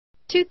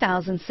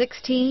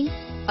2016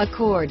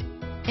 Accord.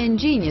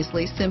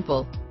 Ingeniously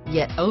simple,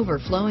 yet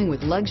overflowing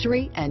with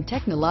luxury and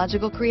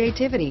technological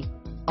creativity.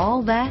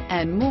 All that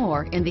and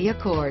more in the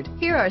Accord.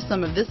 Here are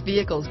some of this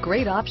vehicle's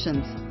great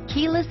options: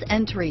 keyless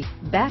entry,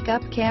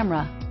 backup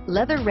camera,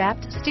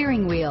 leather-wrapped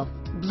steering wheel,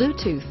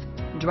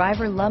 Bluetooth,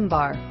 driver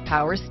lumbar,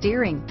 power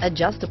steering,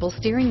 adjustable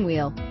steering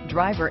wheel,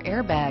 driver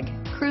airbag,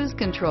 cruise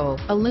control,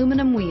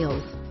 aluminum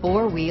wheels,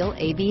 four-wheel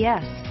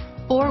ABS,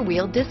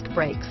 four-wheel disc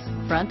brakes,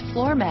 front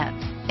floor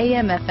mats,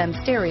 AM/FM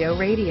stereo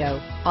radio,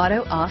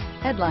 auto-off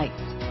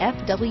headlights,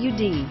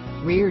 FWD,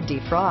 rear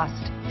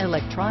defrost,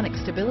 electronic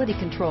stability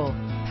control,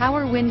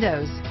 power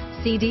windows,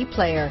 CD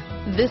player.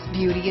 This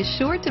beauty is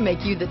sure to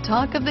make you the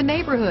talk of the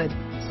neighborhood.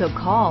 So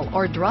call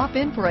or drop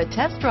in for a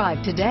test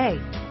drive today.